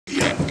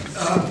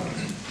I'm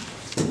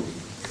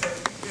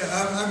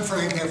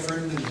Frank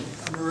Heffron, and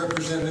I'm a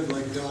representative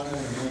like Donna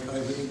and like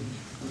Eileen,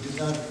 who did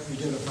not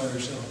identify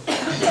herself.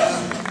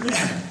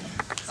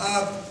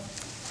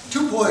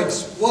 2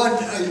 points. One,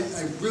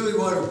 I really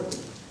want to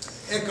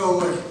echo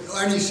what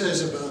Arnie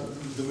says about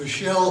the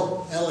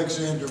Michelle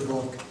Alexander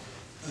book,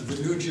 The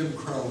New Jim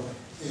Crow,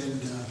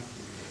 and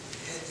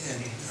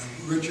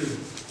Richard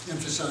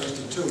emphasized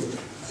it too.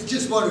 I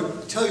just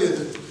want to tell you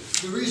that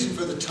the reason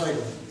for the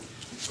title.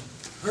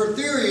 Her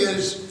theory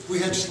is we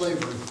had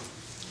slavery.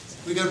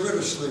 We got rid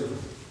of slavery.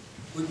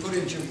 We put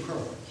in Jim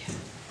Crow.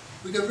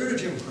 We got rid of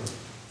Jim Crow.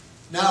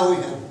 Now we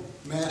have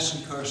mass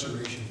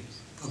incarceration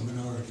of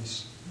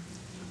minorities.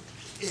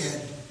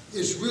 And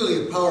it's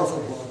really a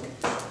powerful book.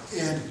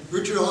 And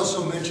Richard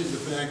also mentioned the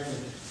fact that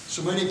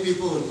so many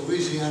people in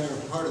Louisiana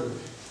are part of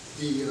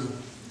the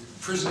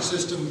prison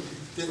system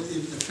that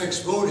it affects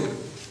voting.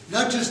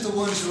 Not just the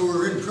ones who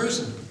are in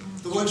prison,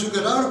 the ones who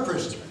got out of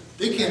prison.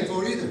 They can't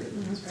vote either.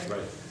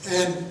 Right.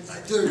 And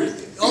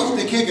also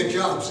they can't get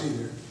jobs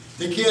either.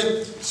 They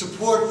can't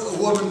support a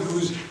woman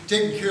who's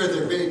taking care of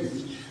their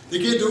baby. They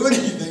can't do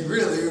anything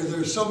really, or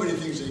there's so many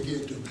things they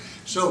can't do.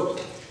 So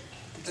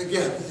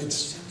again,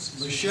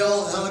 it's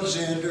Michelle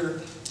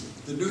Alexander,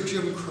 The New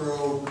Jim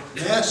Crow,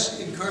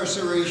 mass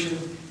incarceration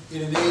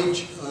in an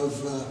age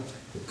of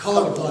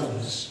color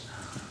blindness.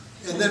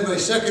 And then my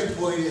second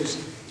point is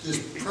this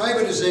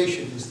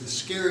privatization is the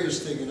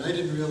scariest thing, and I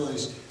didn't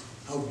realize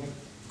how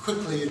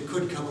quickly it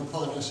could come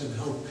upon us and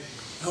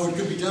how it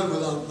could be done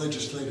without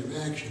legislative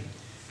action.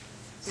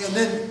 And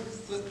then,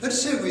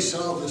 let's say we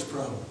solve this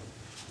problem.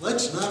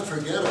 Let's not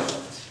forget about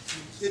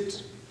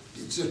it.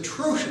 It's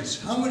atrocious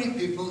how many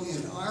people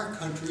in our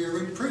country are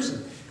in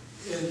prison.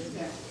 And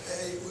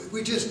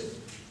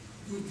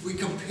we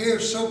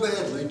compare so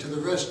badly to the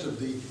rest of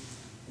the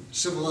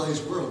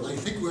civilized world. I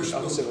think we're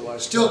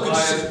still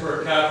highest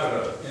per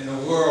capita in the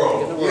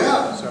world.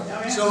 Yeah.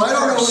 So I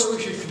don't know whether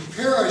we should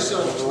compare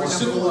ourselves to a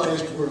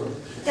civilized world.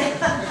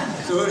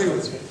 So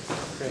anyways.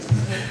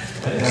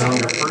 And on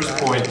your first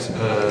point,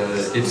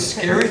 it's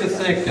scary to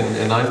think,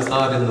 and I'm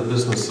not in the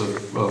business of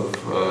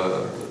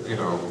you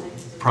know,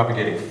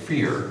 propagating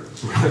fear,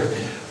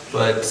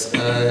 but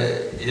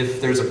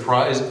if there's a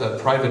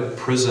private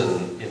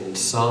prison in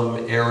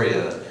some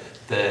area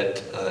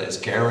that is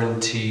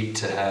guaranteed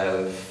to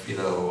have, you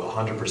know,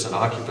 100%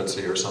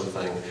 occupancy or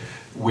something,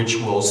 which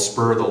will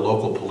spur the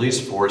local police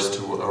force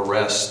to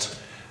arrest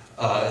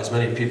as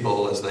many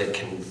people as they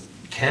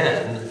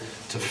can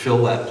to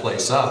fill that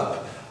place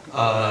up.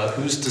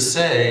 Who's to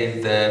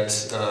say that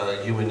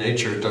human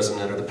nature doesn't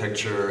enter the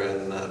picture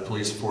and the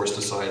police force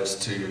decides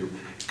to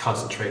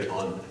concentrate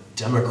on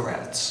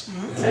Democrats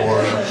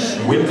or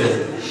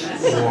women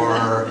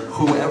or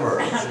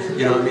whoever?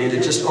 You know, I mean,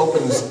 it just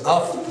opens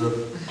up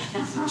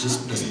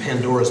just this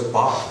Pandora's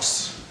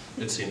box,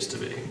 it seems to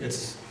be.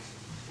 It's,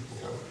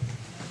 you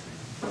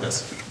know,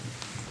 yes.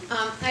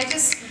 I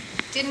just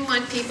didn't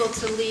want people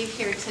to leave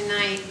here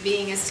tonight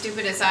being as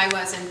stupid as I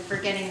was and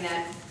forgetting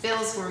that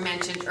bills were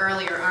mentioned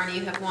earlier. Arnie,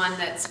 you have one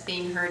that's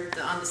being heard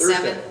on the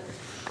 7th.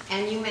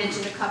 And you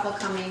mentioned a couple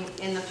coming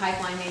in the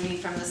pipeline, maybe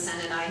from the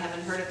Senate. I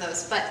haven't heard of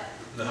those, but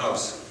The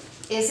House.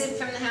 Is it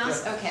from the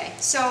House? Yeah. Okay.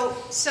 So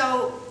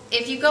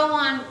if you go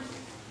on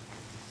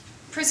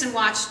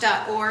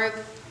prisonwatch.org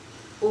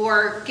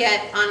or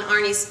get on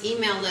Arnie's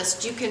email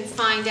list, you can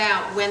find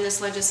out when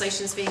this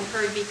legislation is being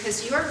heard,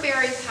 because you're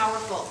very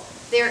powerful.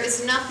 There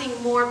is nothing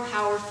more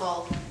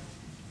powerful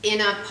in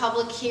a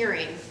public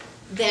hearing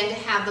than to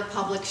have the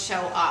public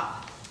show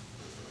up.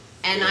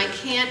 And I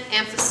can't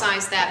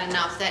emphasize that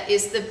enough. That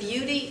is the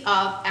beauty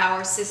of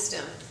our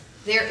system.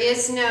 There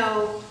is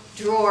no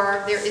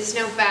drawer, there is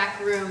no back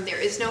room,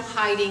 there is no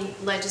hiding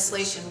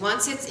legislation.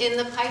 Once it's in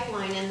the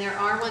pipeline, and there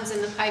are ones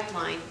in the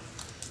pipeline,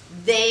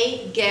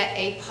 they get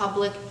a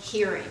public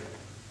hearing.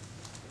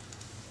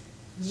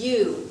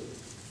 You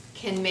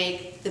can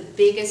make the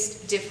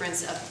biggest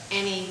difference of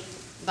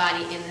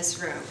anybody in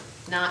this room.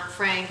 Not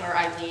Frank or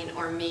Eileen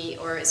or me,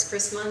 or is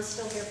Chris Munn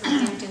still here from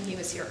Hampton? He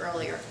was here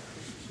earlier.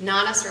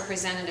 Not us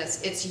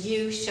representatives. It's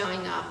you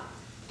showing up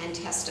and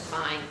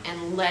testifying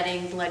and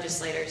letting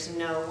legislators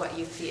know what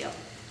you feel.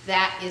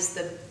 That is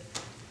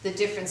the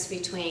difference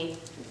between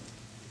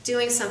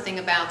doing something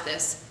about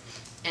this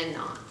and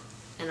not.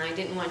 And I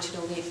didn't want you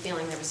to leave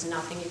feeling there was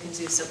nothing you can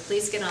do. So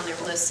please get on their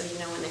list so you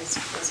know when those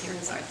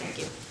hearings are. Thank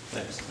you.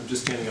 Thanks. I'm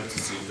just standing up to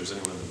see if there's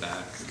anyone in the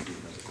back who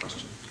has a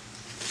question.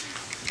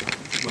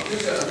 Well,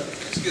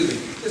 excuse me,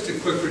 just a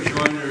quick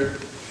rejoinder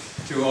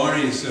to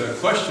Arnie's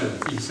question.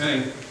 He's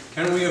saying,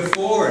 can we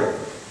afford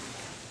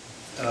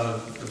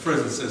the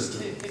prison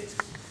system?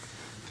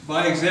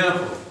 By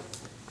example,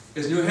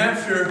 is New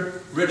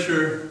Hampshire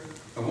richer,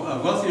 a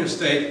wealthier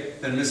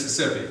state than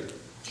Mississippi?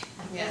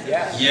 Yes.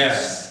 Yes.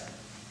 Yes.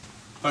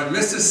 But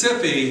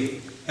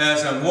Mississippi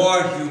has a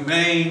more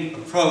humane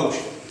approach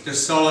to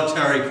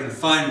solitary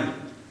confinement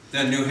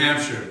than New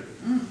Hampshire.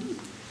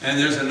 And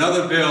there's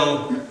another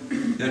bill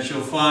that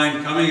you'll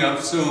find coming up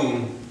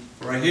soon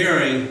for a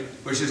hearing,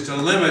 which is to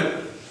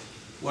limit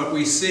what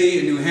we see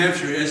in New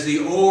Hampshire as the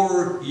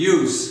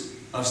overuse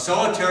of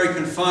solitary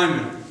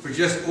confinement for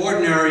just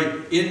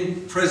ordinary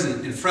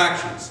in-prison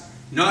infractions,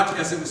 not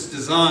as it was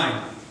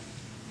designed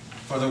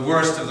for the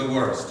worst of the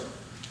worst.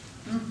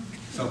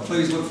 So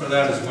please look for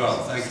that as well.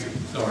 Thank you.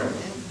 Sorry.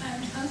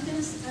 I was going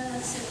to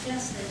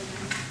suggest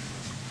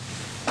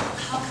that,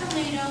 how come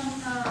they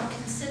don't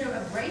consider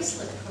a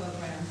bracelet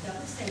program? That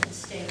would save the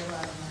state a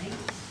lot of money.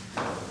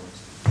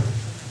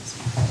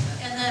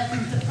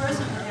 And the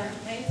person would have to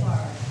pay for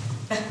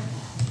it.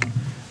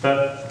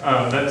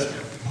 That's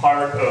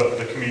part of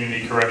the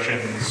community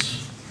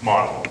corrections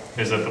model,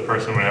 is that the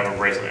person would have a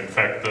bracelet. In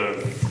fact,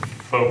 the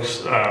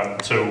folks,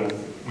 so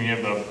we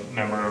have a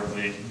member of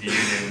the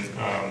union,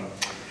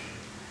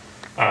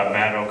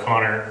 Matt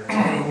O'Connor,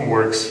 who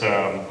works,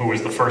 who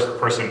was the first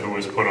person who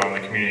was put on the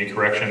community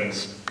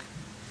corrections.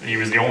 He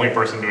was the only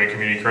person doing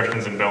community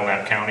corrections in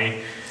Belknap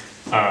County.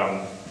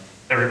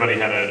 Everybody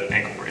had an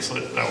ankle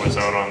bracelet that was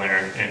out on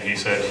there, and he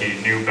said he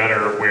knew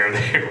better where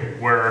they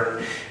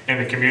were in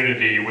the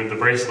community with the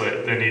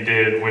bracelet than he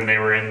did when they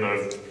were in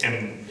the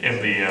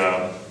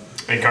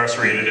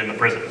incarcerated in the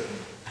prison.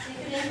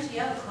 They could empty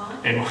out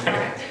content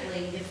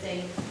practically if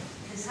they,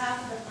 because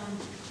half of the,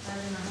 I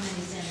don't know how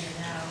many's in there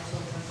now, it's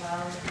over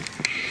 1,000.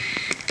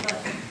 But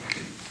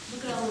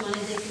look at all the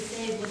money they could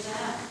save with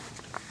that.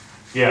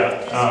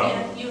 Yeah.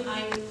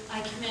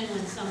 I commend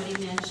when somebody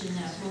mentioned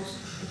that most,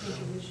 I think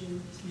it was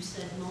you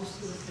said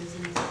most of the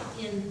prisoners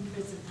in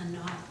prison are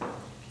not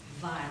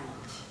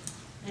violent.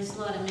 There's a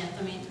lot of myth.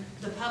 I mean,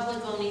 the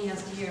public only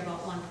has to hear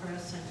about one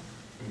person.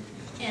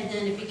 And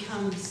then it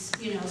becomes,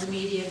 you know, the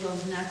media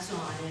goes nuts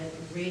on it,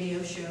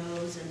 radio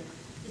shows, and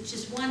it's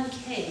just one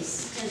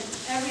case, and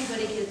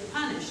everybody gets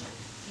punished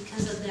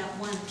because of that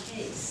one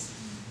case.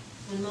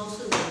 When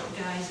most of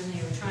the guys in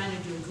there are trying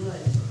to do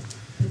good.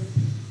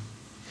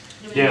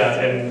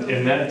 Yeah,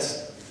 and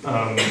that's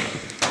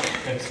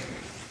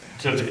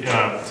to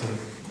the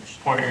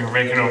point you're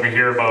making over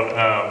here about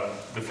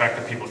the fact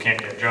that people can't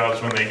get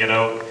jobs when they get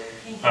out.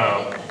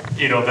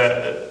 You know,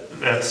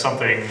 that's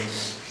something,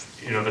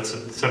 you know,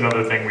 it's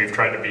another thing we've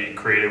tried to be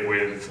creative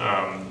with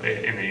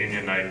in the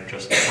union. I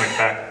just went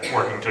back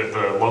working to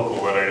the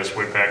local that I just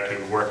went back to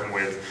working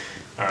with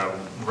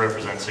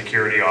represent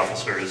security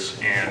officers,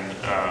 and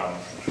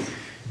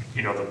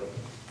you know, the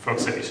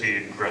folks that you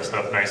see dressed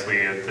up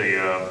nicely at the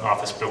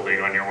office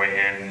building on your way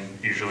in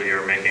usually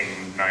are making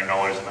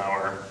 $9 an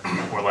hour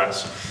or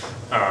less.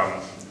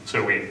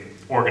 So we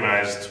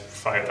organized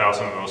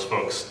 5,000 of those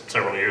folks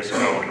several years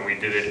ago, and we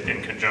did it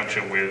in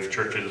conjunction with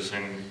churches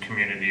and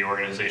community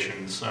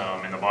organizations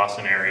in the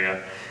Boston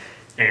area.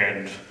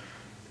 And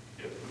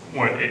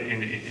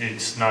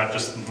it's not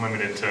just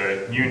limited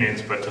to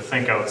unions, but to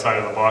think outside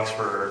of the box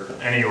for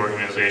any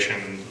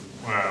organization,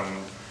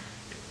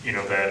 you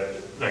know,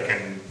 that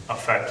can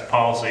affect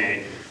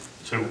policy.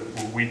 So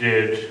what we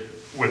did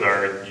with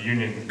our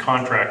union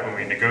contract when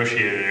we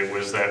negotiated it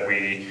was that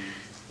we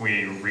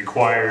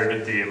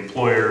required the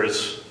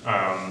employers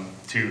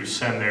to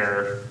send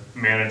their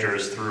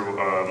managers through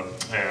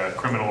a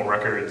criminal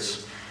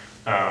records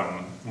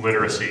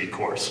literacy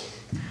course.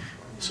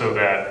 So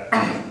that,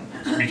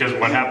 because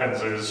what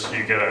happens is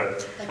you get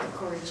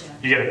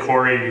a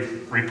Corey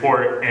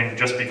report, and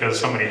just because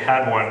somebody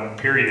had one,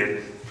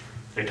 period,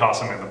 they toss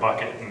them in the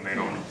bucket and they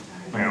don't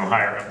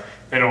hire them.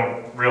 They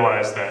don't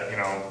realize that, you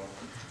know,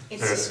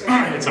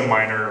 it's a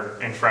minor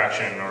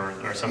infraction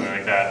or something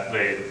like that.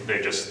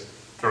 They just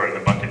throw it in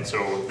the bucket.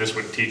 So this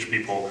would teach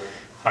people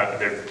how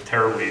they're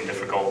terribly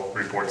difficult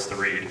reports to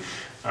read.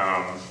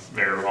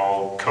 They're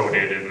all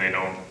coded, and they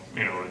don't,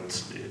 you know,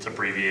 it's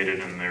abbreviated,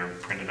 and they're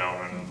printed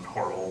out on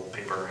horrible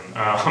paper. And,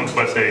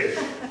 but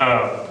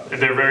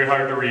they're very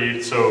hard to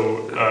read.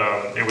 So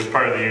it was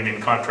part of the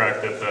union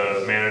contract that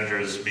the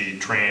managers be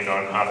trained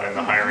on how, and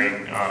the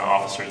hiring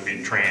officers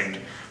be trained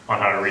on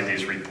how to read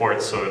these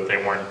reports, so that they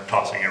weren't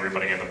tossing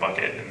everybody in the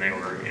bucket, and they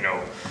were, you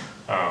know,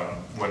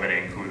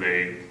 limiting who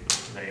they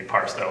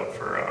parsed out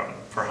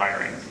for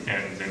hiring.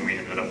 And then we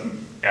ended up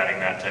adding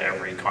that to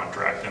every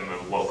contract in the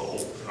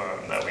local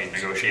that we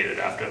negotiated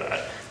after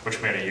that,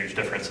 which made a huge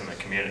difference in the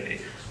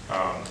community,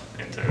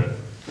 and to,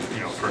 you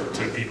know,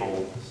 to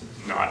people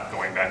not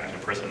going back into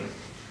prison.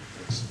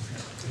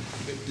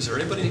 Is there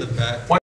anybody in the back?